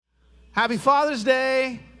Happy Father's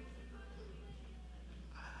Day.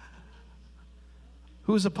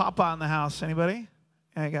 Who's a papa in the house? Anybody?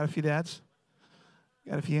 Yeah, I got a few dads.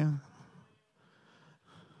 Got a few.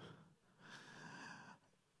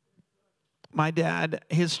 My dad,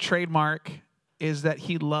 his trademark is that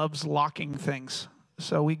he loves locking things.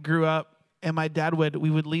 So we grew up, and my dad we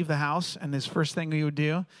would leave the house, and his first thing we would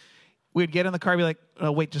do, we would get in the car and be like,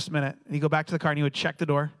 oh, wait just a minute. And he'd go back to the car, and he would check the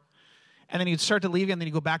door. And then he'd start to leave again, and then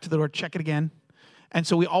he'd go back to the door, check it again. And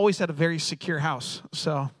so we always had a very secure house.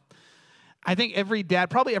 So I think every dad,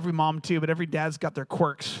 probably every mom too, but every dad's got their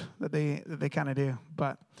quirks that they kind of do.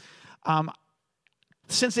 But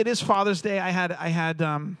since it is Father's Day, I had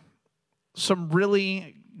some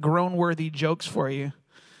really grown-worthy jokes for you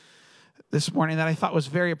this morning that I thought was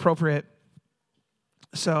very appropriate.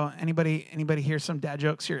 So anybody hear some dad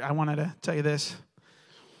jokes here? I wanted to tell you this.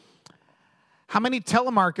 How many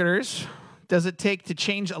telemarketers does it take to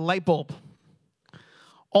change a light bulb?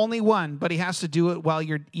 Only one, but he has to do it while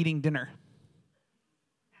you're eating dinner.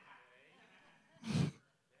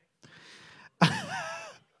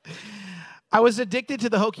 I was addicted to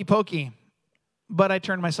the hokey pokey, but I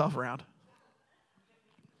turned myself around.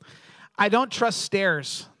 I don't trust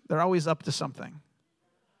stairs. They're always up to something.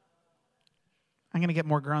 I'm going to get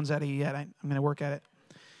more groans out of you yet. I'm going to work at it.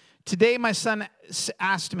 Today, my son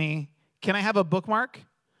asked me, can I have a bookmark?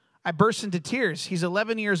 I burst into tears. He's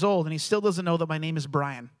 11 years old, and he still doesn't know that my name is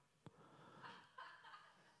Brian.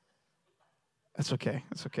 That's okay.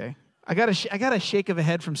 That's okay. I got a shake of a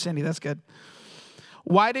head from Cindy. That's good.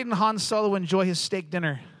 Why didn't Han Solo enjoy his steak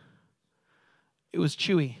dinner? It was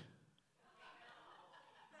chewy.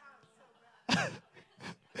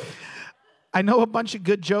 I know a bunch of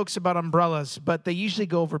good jokes about umbrellas, but they usually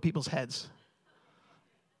go over people's heads.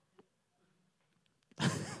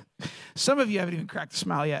 Some of you haven't even cracked a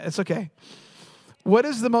smile yet. It's okay. What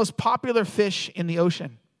is the most popular fish in the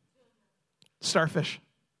ocean? Starfish.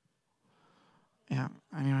 Yeah,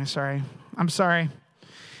 anyway, sorry. I'm sorry.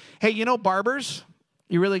 Hey, you know barbers?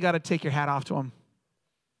 You really got to take your hat off to them.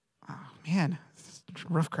 Oh, man, it's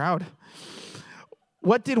a rough crowd.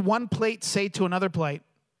 What did one plate say to another plate?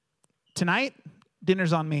 Tonight,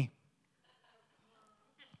 dinner's on me.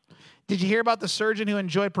 Did you hear about the surgeon who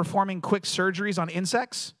enjoyed performing quick surgeries on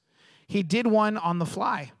insects? He did one on the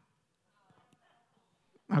fly.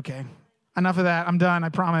 Okay, enough of that. I'm done, I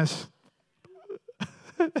promise.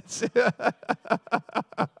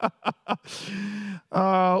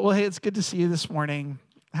 Well, hey, it's good to see you this morning.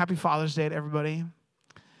 Happy Father's Day to everybody.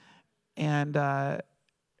 And how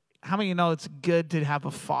many of you know it's good to have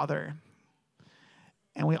a father?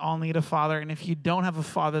 And we all need a father. And if you don't have a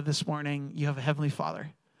father this morning, you have a heavenly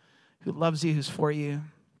Father who loves you, who's for you,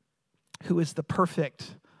 who is the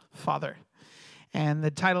perfect Father. And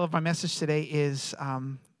the title of my message today is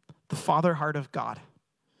The Father Heart of God.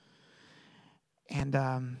 And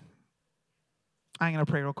I'm going to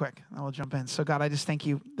pray real quick, and we'll jump in. So, God, I just thank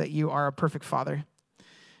you that you are a perfect Father.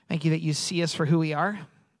 Thank you that you see us for who we are,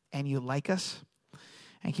 and you like us.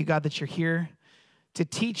 Thank you, God, that you're here to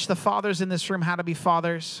teach the fathers in this room how to be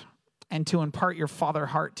fathers and to impart your father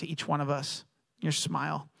heart to each one of us, your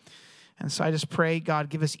smile. And so I just pray, God,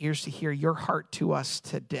 give us ears to hear your heart to us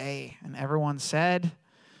today. And everyone said,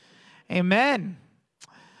 amen.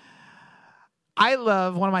 I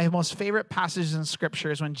love one of my most favorite passages in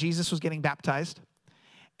Scripture is when Jesus was getting baptized,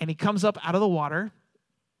 and he comes up out of the water,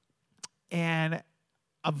 and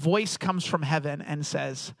a voice comes from heaven and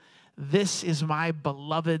says, "This is my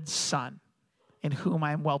beloved Son, in whom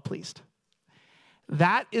I am well pleased."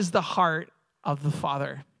 That is the heart of the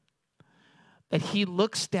Father, that he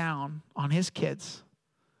looks down on his kids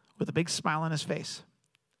with a big smile on his face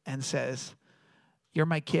and says, "You're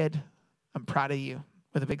my kid. I'm proud of you,"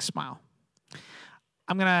 with a big smile.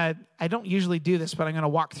 I don't usually do this, but I'm going to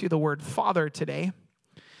walk through the word Father today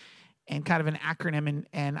and kind of an acronym.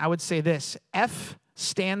 And I would say this: F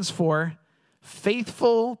stands for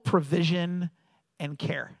faithful provision and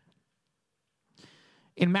care.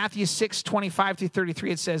 In Matthew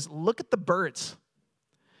 6:25-33, it says, "Look at the birds.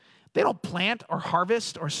 They don't plant or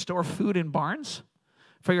harvest or store food in barns,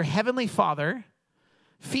 for your heavenly Father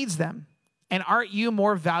feeds them. And aren't you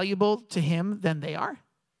more valuable to him than they are?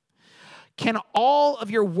 Can all of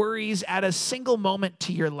your worries add a single moment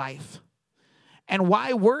to your life? And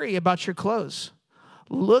why worry about your clothes?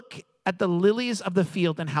 Look at the lilies of the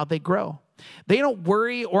field and how they grow. They don't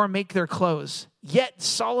worry or make their clothes. Yet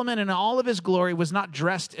Solomon in all of his glory was not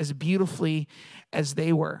dressed as beautifully as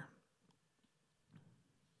they were."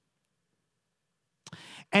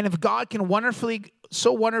 And if God can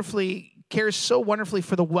so wonderfully cares so wonderfully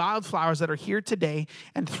for the wildflowers that are here today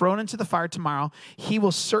and thrown into the fire tomorrow, he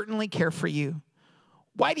will certainly care for you.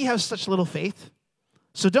 Why do you have such little faith?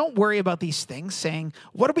 So don't worry about these things, saying,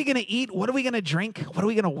 what are we going to eat? What are we going to drink? What are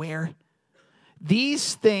we going to wear?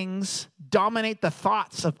 These things dominate the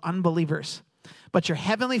thoughts of unbelievers. But your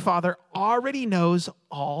heavenly Father already knows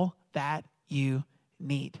all that you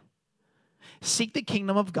need. Seek the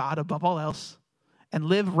kingdom of God above all else and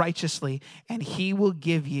live righteously, and he will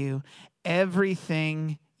give you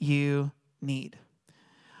everything you need.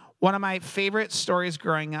 One of my favorite stories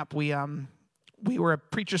growing up, we were a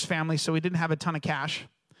preacher's family, so we didn't have a ton of cash.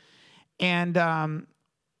 And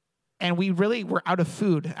we really were out of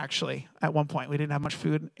food, actually, at one point. We didn't have much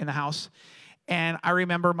food in the house. And I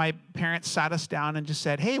remember my parents sat us down and just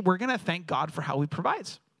said, hey, we're going to thank God for how he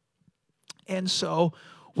provides. And so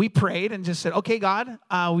we prayed and just said, okay, God,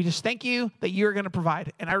 we just thank you that you're going to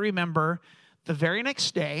provide. And I remember the very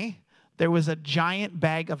next day, there was a giant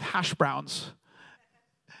bag of hash browns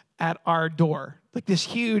at our door, like this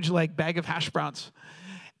huge bag of hash browns.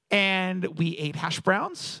 And we ate hash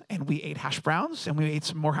browns, and we ate hash browns, and we ate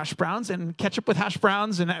some more hash browns, and ketchup with hash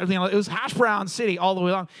browns, and it was hash brown city all the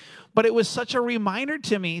way along. But it was such a reminder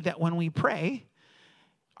to me that when we pray,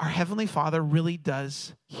 our Heavenly Father really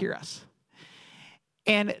does hear us.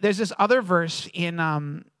 And there's this other verse in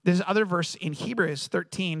Hebrews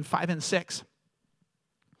 13, 5 and 6.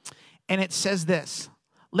 And it says this,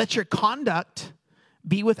 let your conduct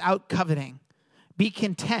be without coveting. Be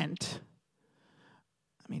content.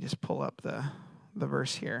 Let me just pull up the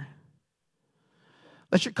verse here.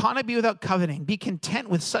 Let your conduct be without coveting. Be content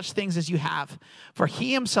with such things as you have. For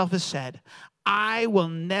he himself has said, I will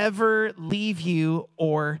never leave you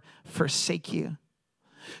or forsake you.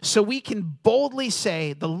 So we can boldly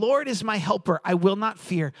say, the Lord is my helper. I will not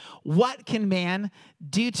fear. What can man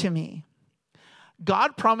do to me?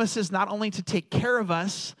 God promises not only to take care of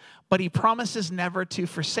us, but he promises never to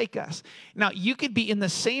forsake us. Now, you could be in the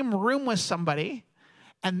same room with somebody,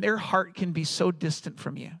 and their heart can be so distant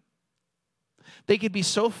from you. They could be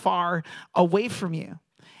so far away from you.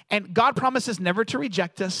 And God promises never to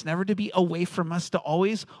reject us, never to be away from us, to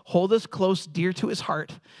always hold us close, dear to his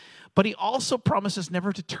heart. But he also promises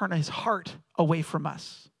never to turn his heart away from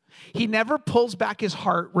us. He never pulls back his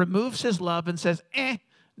heart, removes his love, and says,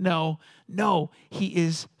 no, he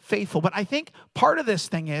is faithful. But I think part of this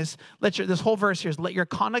thing is, this whole verse here is, let your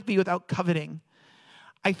conduct be without coveting.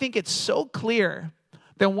 I think it's so clear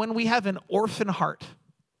that when we have an orphan heart,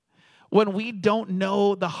 when we don't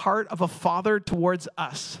know the heart of a father towards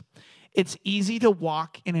us, it's easy to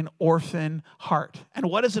walk in an orphan heart. And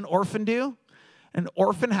what does an orphan do? An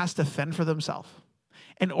orphan has to fend for themselves.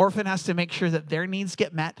 An orphan has to make sure that their needs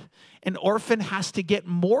get met. An orphan has to get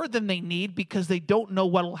more than they need because they don't know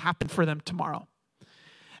what will happen for them tomorrow.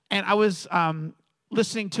 And I was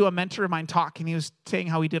listening to a mentor of mine talk, and he was saying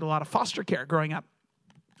how he did a lot of foster care growing up.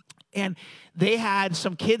 And they had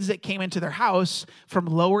some kids that came into their house from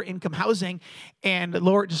lower income housing and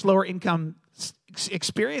lower income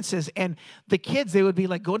experiences. And the kids, they would be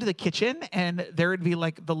go into the kitchen, and there would be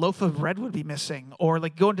the loaf of bread would be missing, or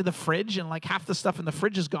go into the fridge and half the stuff in the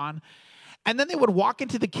fridge is gone. And then they would walk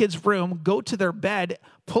into the kids' room, go to their bed,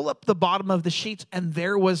 pull up the bottom of the sheets, and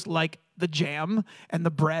there was the jam and the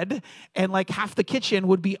bread, and half the kitchen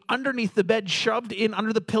would be underneath the bed, shoved in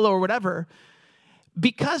under the pillow or whatever,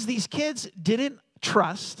 because these kids didn't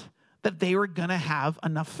trust that they were going to have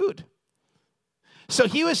enough food. So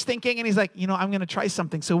he was thinking, and he's like, I'm going to try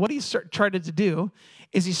something. So what he started to do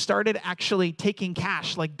is he started actually taking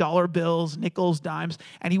cash, dollar bills, nickels, dimes,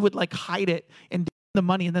 and he would hide it in the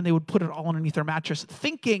money, and then they would put it all underneath their mattress,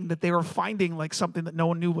 thinking that they were finding something that no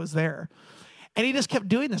one knew was there. And he just kept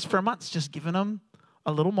doing this for months, just giving them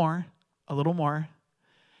a little more,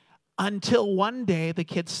 until one day the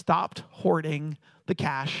kids stopped hoarding the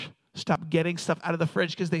cash, stopped getting stuff out of the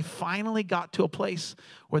fridge, because they finally got to a place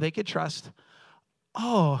where they could trust,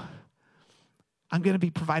 I'm going to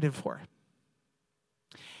be provided for.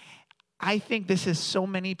 I think this is so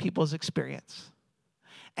many people's experience.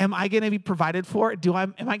 Am I going to be provided for?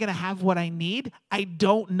 Am I going to have what I need? I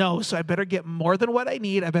don't know, so I better get more than what I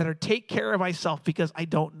need. I better take care of myself because I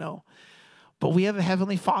don't know. But we have a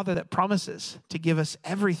Heavenly Father that promises to give us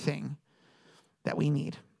everything that we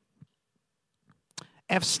need.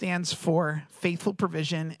 F stands for faithful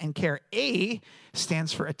provision and care. A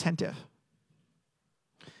stands for attentive.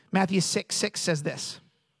 Matthew 6:6 says this,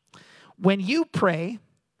 when you pray,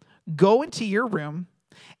 go into your room,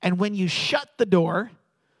 and when you shut the door,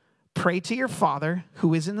 Pray to your Father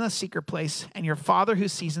who is in the secret place, and your Father who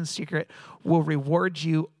sees in secret will reward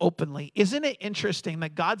you openly. Isn't it interesting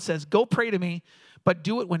that God says, go pray to me, but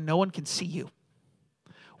do it when no one can see you,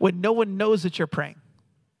 when no one knows that you're praying?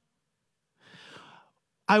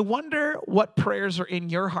 I wonder what prayers are in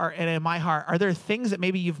your heart and in my heart. Are there things that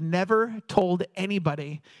maybe you've never told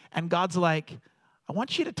anybody, and God's like, I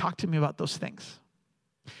want you to talk to me about those things.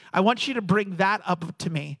 I want you to bring that up to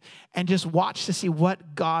me and just watch to see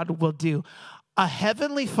what God will do. A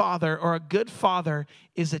heavenly Father or a good father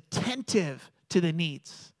is attentive to the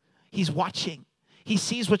needs. He's watching. He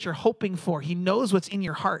sees what you're hoping for. He knows what's in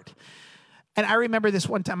your heart. And I remember this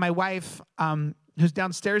one time, my wife, who's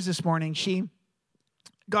downstairs this morning,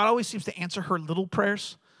 God always seems to answer her little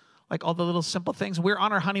prayers, like all the little simple things. We're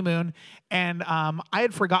on our honeymoon, and I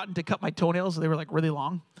had forgotten to cut my toenails. They were like really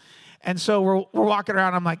long. And so we're walking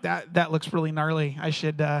around. I'm like, that looks really gnarly. I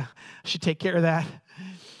should take care of that.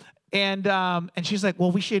 And she's like, well,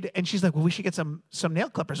 we should get some nail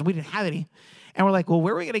clippers. And we didn't have any. And we're like, well,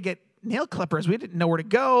 where are we going to get nail clippers? We didn't know where to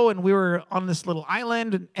go. And we were on this little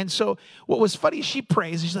island. And so what was funny, she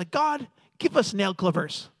prays. She's like, God, give us nail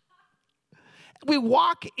clippers. We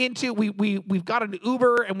walk into, we've got an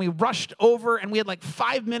Uber, and we rushed over, and we had like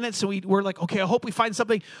 5 minutes, so we're like, okay, I hope we find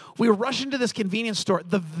something. We rush into this convenience store.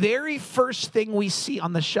 The very first thing we see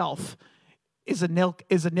on the shelf is a nail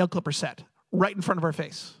clipper set right in front of our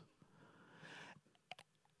face.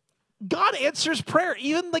 God answers prayer,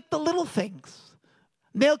 even like the little things.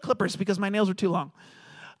 Nail clippers, because my nails are too long.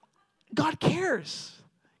 God cares.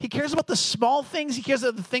 He cares about the small things. He cares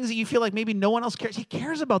about the things that you feel like maybe no one else cares. He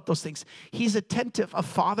cares about those things. He's attentive. A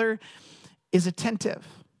father is attentive.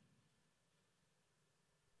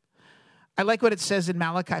 I like what it says in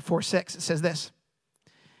Malachi 4:6. It says this.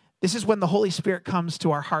 This is when the Holy Spirit comes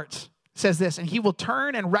to our hearts. It says this, and he will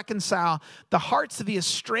turn and reconcile the hearts of the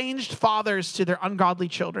estranged fathers to their ungodly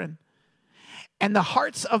children, and the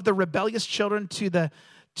hearts of the rebellious children to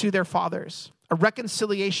their fathers. A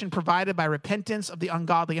reconciliation provided by repentance of the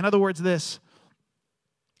ungodly. In other words, this: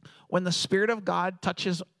 when the Spirit of God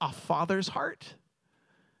touches a father's heart,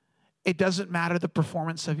 it doesn't matter the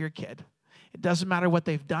performance of your kid. It doesn't matter what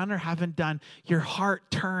they've done or haven't done. Your heart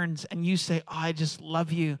turns and you say, oh, I just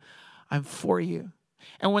love you. I'm for you.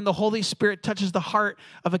 And when the Holy Spirit touches the heart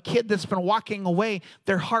of a kid that's been walking away,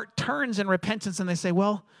 their heart turns in repentance and they say,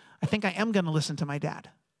 well, I think I am going to listen to my dad.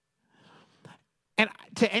 And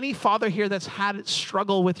to any father here that's had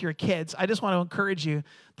struggle with your kids, I just want to encourage you,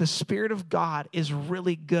 the Spirit of God is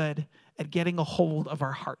really good at getting a hold of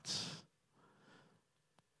our hearts.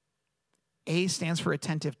 A stands for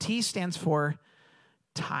attentive. T stands for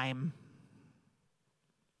time.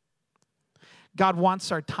 God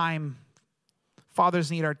wants our time.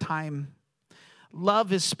 Fathers need our time.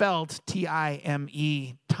 Love is spelled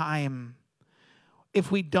T-I-M-E, time.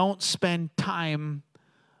 If we don't spend time,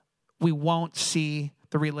 we won't see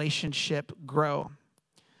the relationship grow.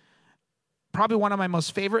 Probably one of my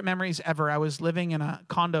most favorite memories ever. I was living in a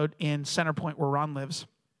condo in Center Point where Ron lives.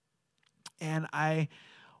 And I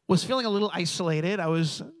was feeling a little isolated. I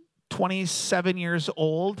was 27 years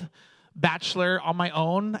old, bachelor on my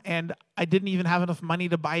own, and I didn't even have enough money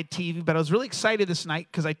to buy a TV. But I was really excited this night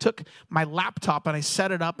because I took my laptop and I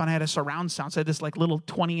set it up, and I had a surround sound. So I had this like little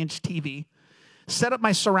 20-inch TV. Set up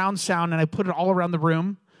my surround sound, and I put it all around the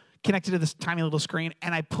room, connected to this tiny little screen,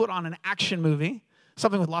 and I put on an action movie,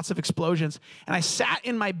 something with lots of explosions. And I sat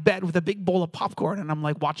in my bed with a big bowl of popcorn, and I'm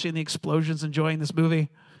like watching the explosions, enjoying this movie.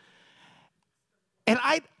 And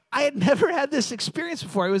I had never had this experience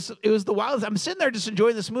before. It was the wildest. I'm sitting there just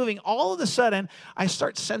enjoying this movie. All of a sudden, I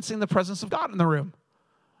start sensing the presence of God in the room.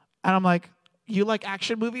 And I'm like, you like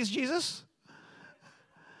action movies, Jesus?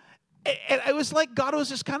 And it was like God was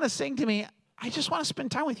just kind of saying to me, I just want to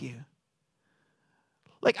spend time with you.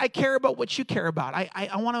 Like, I care about what you care about.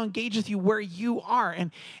 I want to engage with you where you are.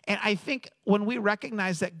 And I think when we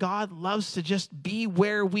recognize that God loves to just be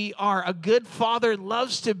where we are, a good father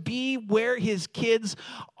loves to be where his kids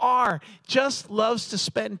are, just loves to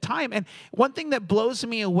spend time. And one thing that blows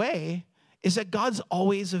me away is that God's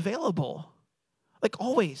always available. Like,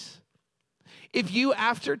 always. If you,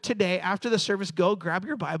 after today, after the service, go grab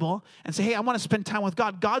your Bible and say, hey, I want to spend time with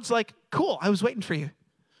God, God's like, cool, I was waiting for you.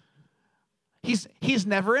 He's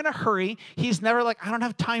never in a hurry. He's never like, I don't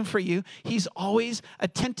have time for you. He's always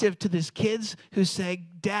attentive to these kids who say,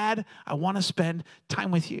 Dad, I want to spend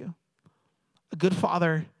time with you. A good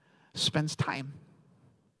father spends time.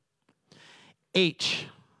 H,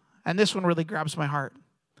 and this one really grabs my heart.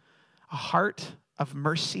 A heart of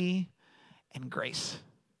mercy and grace.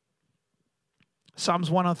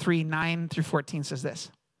 Psalms 103, 9 through 14 says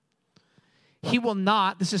this. He will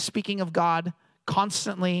not, this is speaking of God,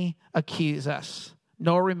 constantly accuse us,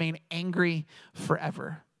 nor remain angry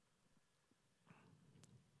forever.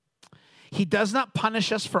 He does not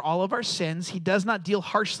punish us for all of our sins. He does not deal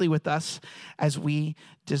harshly with us as we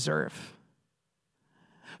deserve.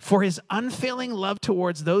 For his unfailing love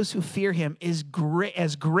towards those who fear him is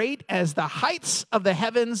great as the heights of the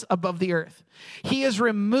heavens above the earth. He has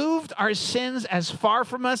removed our sins as far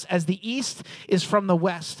from us as the east is from the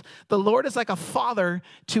west. The Lord is like a father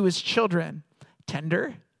to his children,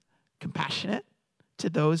 tender, compassionate to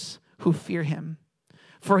those who fear him.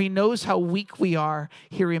 For he knows how weak we are.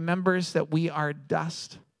 He remembers that we are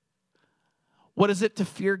dust. What is it to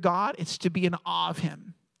fear God? It's to be in awe of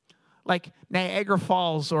him. Like Niagara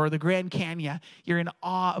Falls or the Grand Canyon, you're in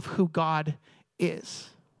awe of who God is.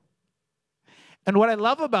 And what I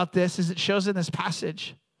love about this is it shows in this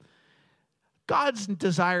passage, God's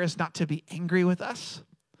desire is not to be angry with us,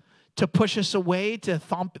 to push us away, to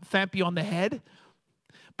thump you on the head,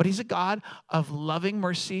 but he's a God of loving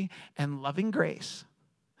mercy and loving grace.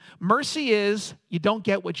 Mercy is you don't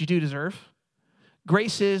get what you do deserve.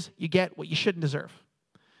 Grace is you get what you shouldn't deserve.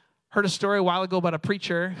 Heard a story a while ago about a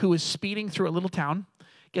preacher who was speeding through a little town,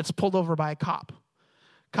 gets pulled over by a cop.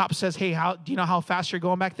 Cop says, hey, do you know how fast you're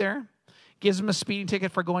going back there? Gives him a speeding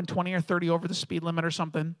ticket for going 20 or 30 over the speed limit or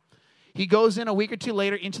something. He goes in a week or two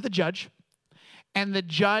later into the judge, and the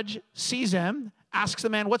judge sees him, asks the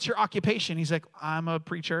man, what's your occupation? He's like, I'm a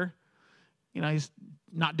preacher. You know, he's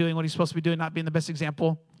not doing what he's supposed to be doing, not being the best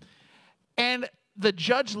example. And the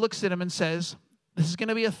judge looks at him and says, this is going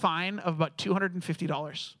to be a fine of about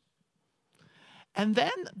 $250. And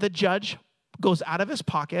then the judge goes out of his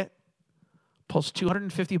pocket, pulls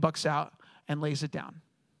 $250 out, and lays it down.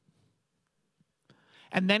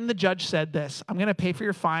 And then the judge said this, I'm going to pay for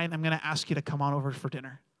your fine. I'm going to ask you to come on over for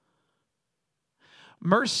dinner.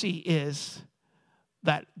 Mercy is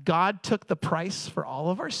that God took the price for all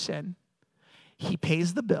of our sin. He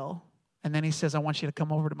pays the bill. And then he says, I want you to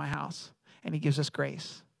come over to my house. And he gives us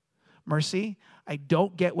grace. Mercy, I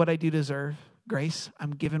don't get what I do deserve. Grace,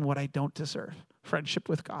 I'm given what I don't deserve. Friendship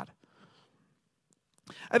with God.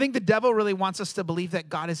 I think the devil really wants us to believe that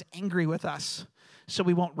God is angry with us, so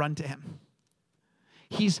we won't run to him.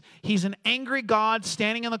 He's an angry God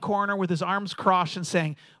standing in the corner with his arms crossed and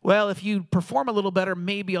saying, well, if you perform a little better,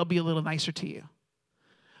 maybe I'll be a little nicer to you.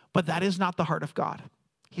 But that is not the heart of God.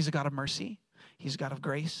 He's a God of mercy. He's a God of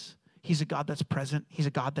grace. He's a God that's present. He's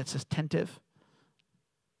a God that's attentive.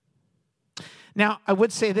 Now, I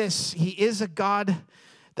would say this. He is a God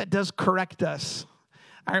that does correct us.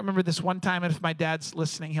 I remember this one time, and if my dad's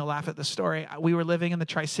listening, he'll laugh at the story. We were living in the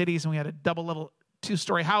Tri-Cities, and we had a double level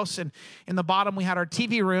 2-story house, and in the bottom we had our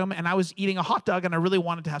TV room, and I was eating a hot dog, and I really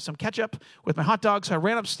wanted to have some ketchup with my hot dog, so I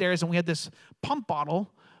ran upstairs, and we had this pump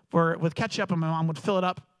bottle with ketchup, and my mom would fill it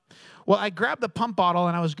up. Well, I grabbed the pump bottle,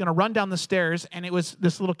 and I was going to run down the stairs, and it was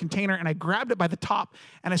this little container, and I grabbed it by the top,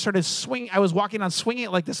 and I started swinging. I was walking on, swinging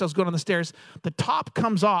it like this. I was going down the stairs. The top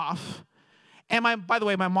comes off, and by the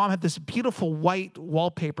way, my mom had this beautiful white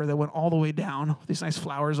wallpaper that went all the way down, with these nice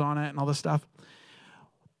flowers on it and all this stuff.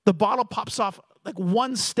 The bottle pops off like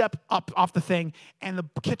one step up off the thing, and the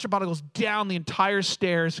ketchup bottle goes down the entire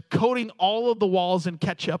stairs, coating all of the walls in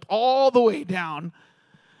ketchup all the way down.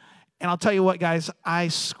 And I'll tell you what, guys, I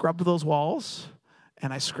scrubbed those walls,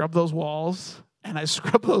 and I scrubbed those walls, and I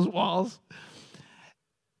scrubbed those walls.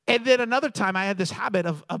 And then another time, I had this habit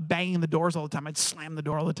of banging the doors all the time. I'd slam the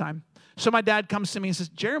door all the time. So my dad comes to me and says,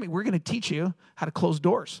 Jeremy, we're going to teach you how to close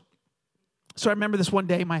doors. So I remember this one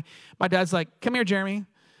day, my dad's like, come here, Jeremy.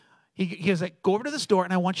 He was like, go over to this door,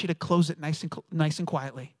 and I want you to close it nice and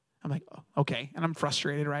quietly. I'm like, oh, okay. And I'm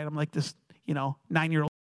frustrated, right? I'm like this, 9-year-old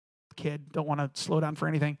kid, don't want to slow down for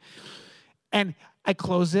anything. And I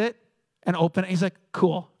close it and open it. He's like,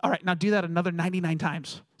 cool. All right, now do that another 99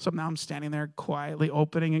 times. So now I'm standing there quietly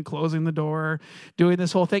opening and closing the door, doing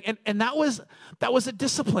this whole thing. And that was a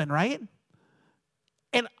discipline, right?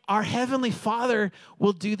 And our Heavenly Father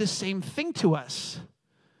will do the same thing to us.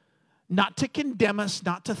 Not to condemn us,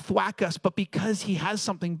 not to thwack us, but because he has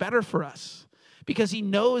something better for us. Because he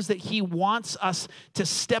knows that he wants us to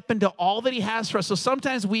step into all that he has for us. So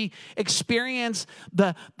sometimes we experience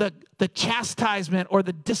the chastisement or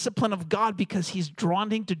the discipline of God because he's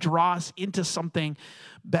wanting to draw us into something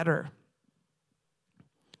better.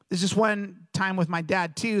 There's just one time with my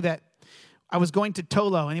dad, too, that I was going to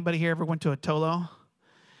Tolo. Anybody here ever went to a Tolo?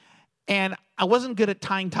 And I wasn't good at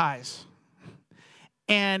tying ties.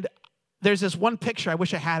 And there's this one picture, I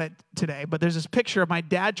wish I had it today, but there's this picture of my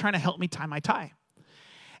dad trying to help me tie my tie.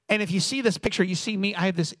 And if you see this picture, you see me, I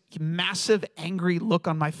have this massive angry look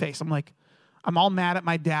on my face. I'm like, I'm all mad at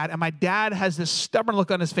my dad, and my dad has this stubborn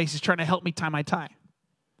look on his face. He's trying to help me tie my tie.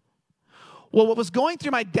 Well, what was going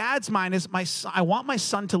through my dad's mind is I want my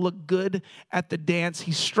son to look good at the dance.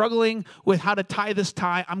 He's struggling with how to tie this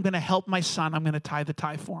tie. I'm going to help my son. I'm going to tie the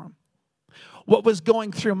tie for him. What was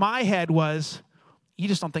going through my head was, you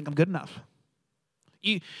just don't think I'm good enough.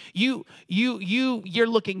 You're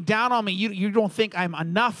looking down on me. You don't think I'm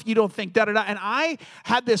enough. You don't think da-da-da. And I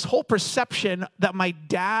had this whole perception that my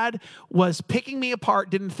dad was picking me apart,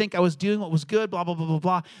 didn't think I was doing what was good, blah, blah, blah, blah,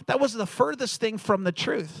 blah. That was the furthest thing from the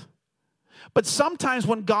truth. But sometimes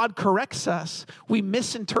when God corrects us, we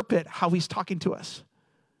misinterpret how he's talking to us.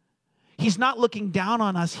 He's not looking down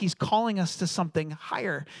on us. He's calling us to something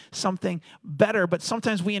higher, something better. But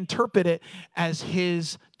sometimes we interpret it as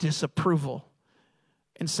his disapproval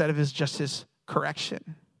instead of just his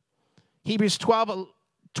correction. Hebrews 12,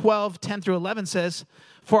 10 through 11 says,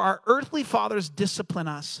 "For our earthly fathers discipline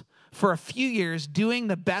us for a few years, doing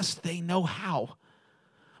the best they know how.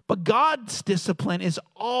 But God's discipline is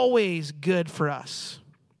always good for us."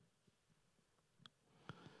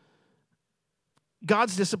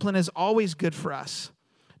 God's discipline is always good for us.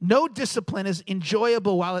 No discipline is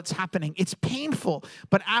enjoyable while it's happening. It's painful,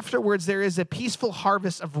 but afterwards there is a peaceful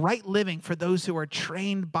harvest of right living for those who are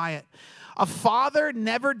trained by it. A father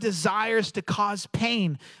never desires to cause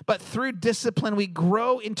pain, but through discipline we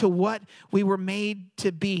grow into what we were made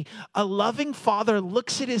to be. A loving father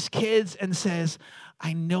looks at his kids and says,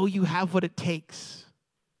 "I know you have what it takes."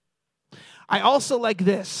 I also like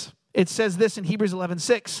this. It says this in Hebrews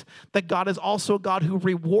 11:6, that God is also a God who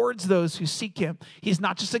rewards those who seek him. He's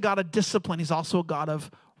not just a God of discipline, he's also a God of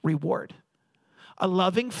reward. A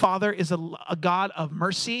loving father is a God of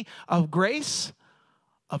mercy, of grace,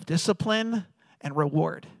 of discipline, and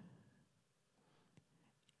reward.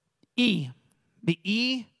 E. The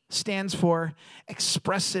E stands for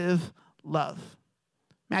expressive love.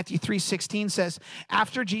 Matthew 3:16 says,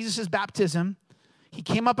 after Jesus' baptism, he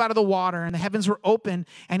came up out of the water and the heavens were open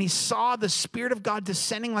and he saw the Spirit of God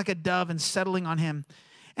descending like a dove and settling on him.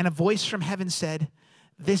 And a voice from heaven said,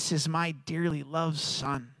 "This is my dearly loved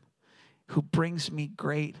Son who brings me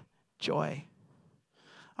great joy."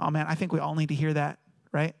 Oh man, I think we all need to hear that,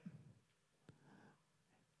 right?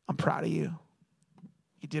 I'm proud of you.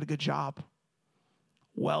 You did a good job.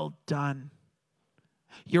 Well done.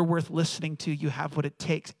 You're worth listening to. You have what it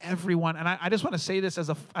takes. Everyone, and I just want to say this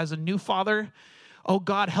as a new father. Oh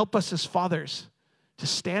God, help us as fathers to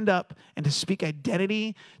stand up and to speak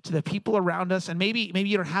identity to the people around us. And maybe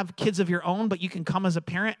you don't have kids of your own, but you can come as a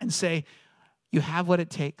parent and say, you have what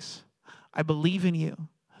it takes. I believe in you.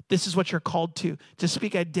 This is what you're called to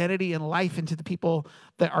speak identity and life into the people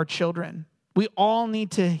that are children. We all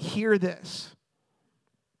need to hear this.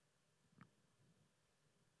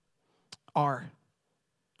 R,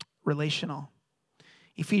 relational.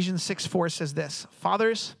 Ephesians 6:4 says this,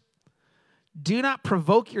 "Fathers, do not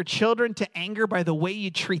provoke your children to anger by the way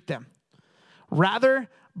you treat them. Rather,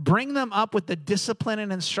 bring them up with the discipline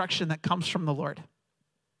and instruction that comes from the Lord."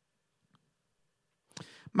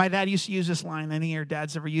 My dad used to use this line. Any of your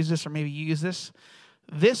dads ever use this, or maybe you use this?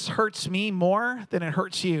 "This hurts me more than it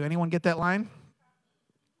hurts you." Anyone get that line?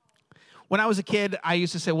 When I was a kid, I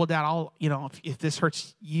used to say, "Well, Dad, if this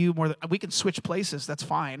hurts you more, we can switch places. That's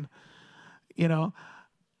fine."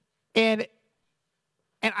 And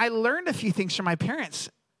I learned a few things from my parents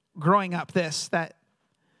growing up, that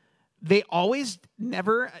they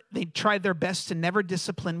tried their best to never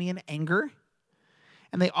discipline me in anger.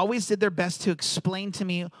 And they always did their best to explain to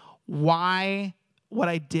me why what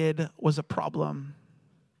I did was a problem.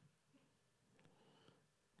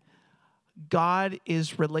 God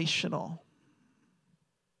is relational.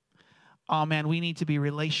 Oh man, we need to be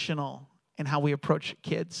relational in how we approach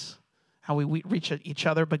kids, how we reach each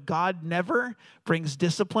other. But God never brings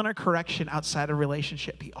discipline or correction outside of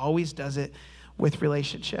relationship. He always does it with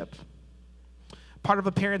relationship. Part of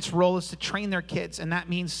a parent's role is to train their kids, and that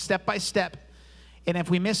means step by step. And if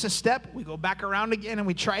we miss a step, we go back around again and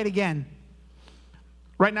we try it again.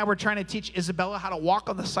 Right now we're trying to teach Isabella how to walk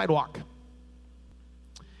on the sidewalk.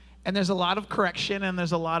 And there's a lot of correction and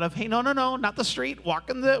there's a lot of, hey, no, not the street.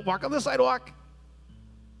 Walk on the sidewalk.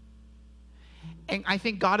 And I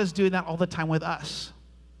think God is doing that all the time with us.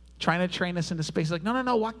 Trying to train us into space. Like,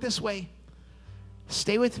 no, walk this way.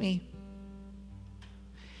 Stay with me.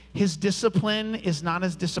 His discipline is not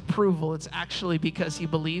his disapproval. It's actually because he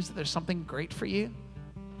believes that there's something great for you.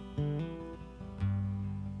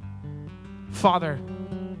 Father,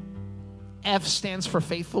 F stands for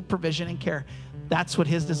faithful provision and care. That's what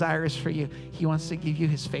his desire is for you. He wants to give you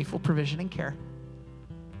his faithful provision and care.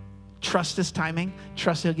 Trust his timing.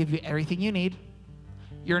 Trust he'll give you everything you need.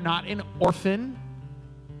 You're not in orphan.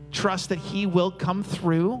 Trust that he will come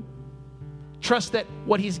through. Trust that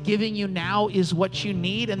what he's giving you now is what you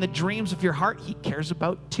need, and the dreams of your heart he cares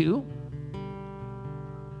about too.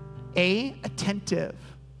 Attentive.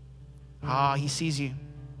 He sees you.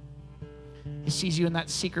 He sees you in that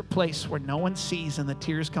secret place where no one sees and the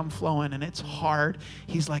tears come flowing and it's hard.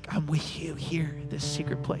 He's like, I'm with you here, this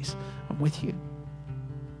secret place. I'm with you.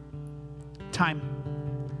 Time.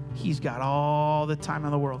 He's got all the time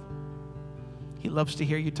in the world. He loves to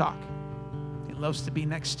hear you talk. He loves to be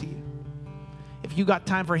next to you. If you got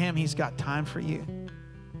time for him, he's got time for you.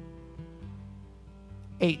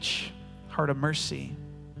 H, heart of mercy,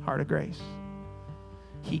 heart of grace.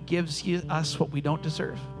 He gives us what we don't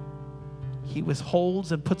deserve. He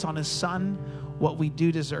withholds and puts on his son what we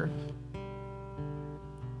do deserve.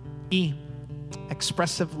 E,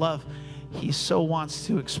 expressive love. He so wants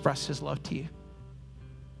to express his love to you.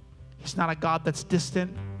 He's not a God that's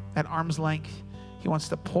distant, at arm's length. He wants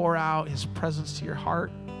to pour out his presence to your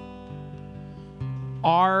heart.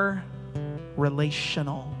 R,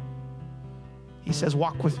 relational. He says,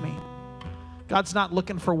 walk with me. God's not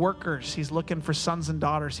looking for workers. He's looking for sons and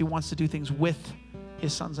daughters. He wants to do things with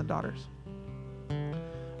his sons and daughters.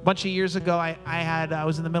 A bunch of years ago, I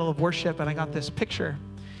was in the middle of worship and I got this picture,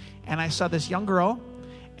 and I saw this young girl,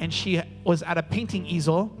 and she was at a painting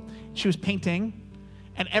easel. She was painting,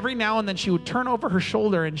 and every now and then she would turn over her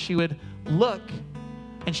shoulder and she would look,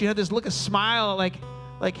 and she had this look, a smile,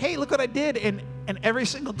 like, hey, look what I did. And every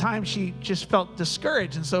single time she just felt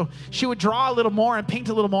discouraged. And so she would draw a little more and paint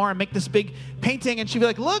a little more and make this big painting. And she'd be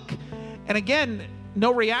like, look. And again,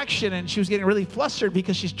 no reaction. And she was getting really flustered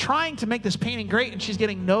because she's trying to make this painting great and she's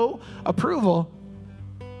getting no approval.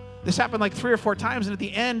 This happened like 3 or 4 times. And at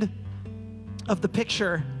the end of the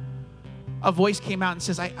picture, a voice came out and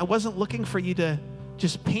says, I wasn't looking for you to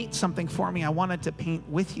just paint something for me. I wanted to paint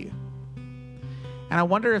with you. And I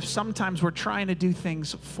wonder if sometimes we're trying to do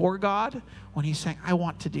things for God when he's saying, I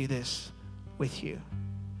want to do this with you.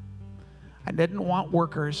 I didn't want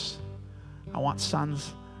workers. I want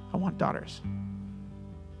sons. I want daughters.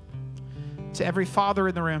 To every father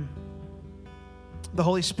in the room, the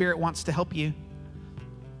Holy Spirit wants to help you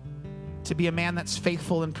to be a man that's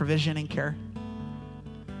faithful in provision and care.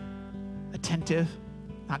 Attentive,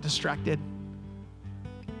 not distracted.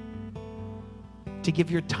 To give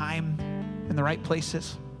your time in the right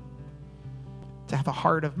places, to have a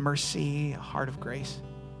heart of mercy, a heart of grace,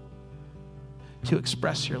 to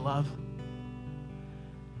express your love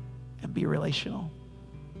and be relational.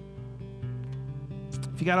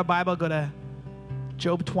 If you got a Bible, go to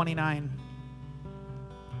Job 29.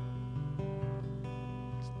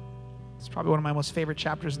 It's probably one of my most favorite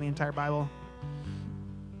chapters in the entire Bible.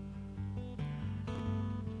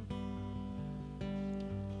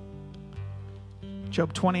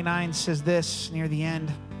 Job 29 says this near the end.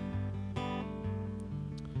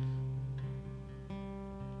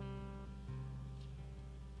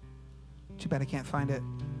 Too bad I can't find it.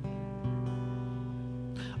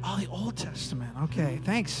 Oh, the Old Testament. Okay,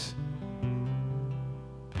 thanks.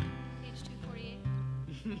 Page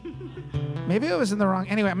 248. Maybe it was in the wrong.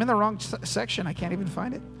 Anyway, I'm in the wrong section. I can't even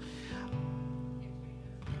find it.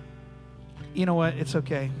 You know what? It's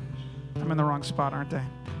okay. I'm in the wrong spot, aren't I?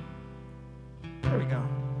 There we go.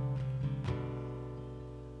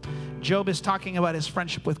 Job is talking about his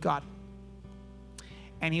friendship with God.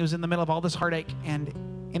 And he was in the middle of all this heartache. And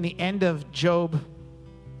in the end of Job,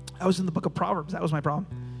 I was in the book of Proverbs. That was my problem.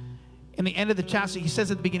 In the end of the chapter, he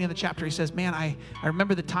says at the beginning of the chapter, he says, man, I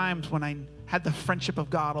remember the times when I had the friendship of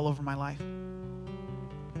God all over my life.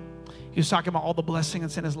 He was talking about all the blessings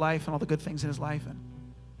that's in his life and all the good things in his life.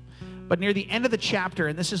 But near the end of the chapter,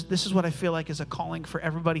 and this is what I feel like is a calling for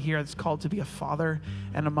everybody here that's called to be a father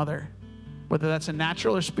and a mother. Whether that's a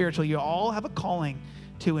natural or spiritual, you all have a calling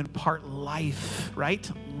to impart life,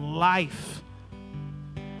 right? Life.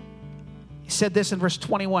 He said this in verse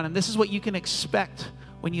 21, and this is what you can expect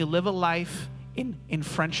when you live a life in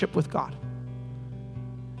friendship with God.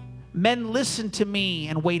 Men listened to me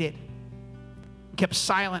and waited, kept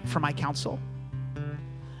silent for my counsel.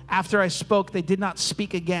 After I spoke, they did not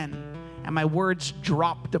speak again, and my words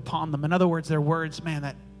dropped upon them. In other words, their words, man,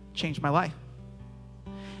 that changed my life.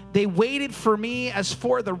 They waited for me as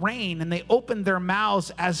for the rain, and they opened their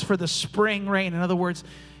mouths as for the spring rain. In other words,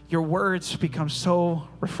 your words become so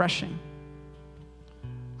refreshing.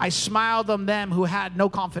 I smiled on them who had no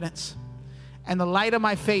confidence, and the light of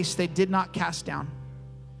my face they did not cast down.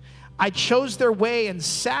 I chose their way and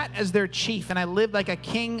sat as their chief, and I lived like a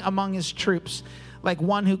king among his troops, like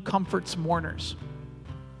one who comforts mourners.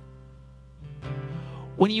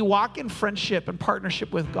 When you walk in friendship and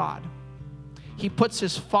partnership with God, He puts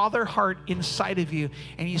his father heart inside of you,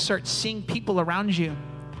 and you start seeing people around you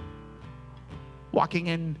walking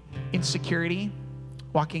in insecurity,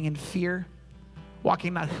 walking in fear,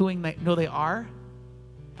 walking not who they know they are.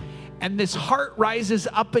 And this heart rises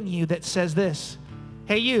up in you that says this,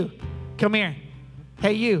 hey, you, come here.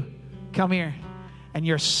 Hey, you, come here. And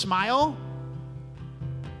your smile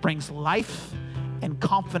brings life and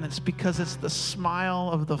confidence because it's the smile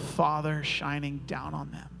of the Father shining down on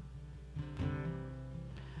them.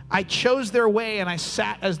 I chose their way and I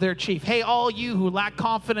sat as their chief. Hey, all you who lack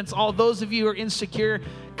confidence, all those of you who are insecure,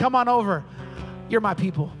 come on over. You're my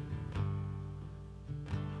people.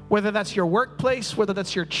 Whether that's your workplace, whether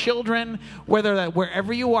that's your children, whether that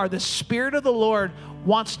wherever you are, the Spirit of the Lord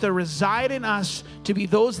wants to reside in us to be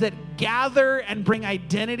those that gather and bring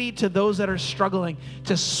identity to those that are struggling,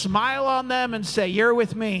 to smile on them and say, you're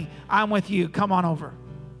with me, I'm with you, come on over.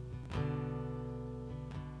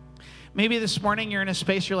 Maybe this morning you're in a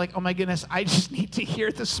space, you're like, oh my goodness, I just need to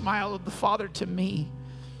hear the smile of the Father to me.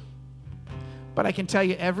 But I can tell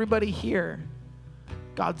you, everybody here,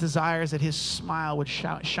 God desires that his smile would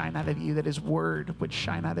shine out of you, that his word would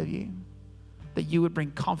shine out of you, that you would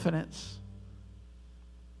bring confidence.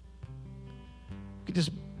 We could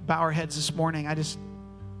just bow our heads this morning. I just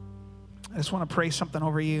want to pray something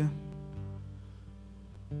over you.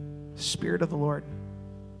 Spirit of the Lord,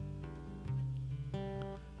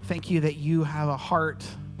 thank you that you have a heart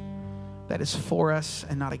that is for us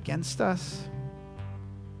and not against us.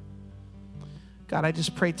 God, I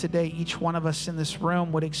just pray today each one of us in this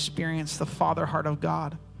room would experience the Father heart of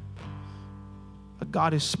God. A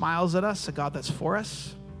God who smiles at us, a God that's for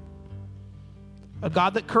us, a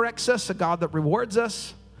God that corrects us, a God that rewards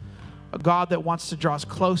us, a God that wants to draw us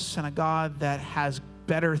close, and a God that has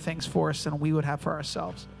better things for us than we would have for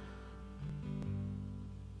ourselves.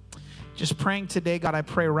 Just praying today, God, I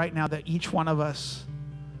pray right now that each one of us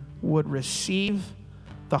would receive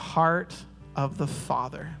the heart of the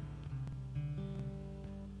Father.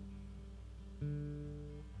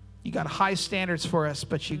 You got high standards for us,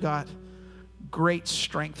 but you got great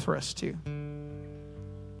strength for us too.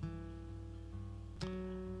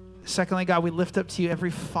 Secondly, God, we lift up to you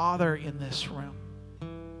every father in this room.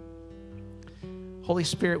 Holy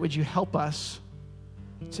Spirit, would you help us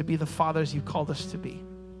to be the fathers you called us to be?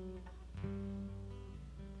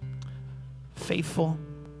 Faithful,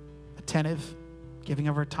 attentive, giving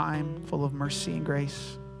of our time, full of mercy and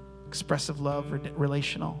grace, expressive love,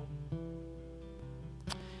 relational.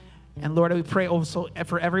 And Lord, we pray also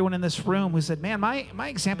for everyone in this room who said, man, my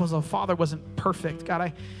example as a father wasn't perfect.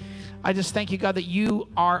 God, I just thank you, God, that you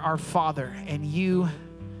are our Father and you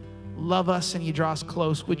love us and you draw us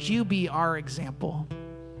close. Would you be our example?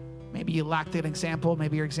 Maybe you lacked an example.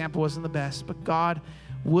 Maybe your example wasn't the best. But God,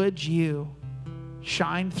 would you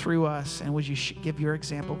shine through us and would you give your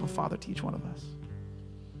example of a father to each one of us?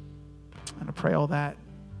 And I pray all that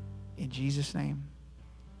in Jesus' name.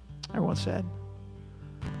 Everyone said,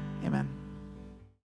 amen.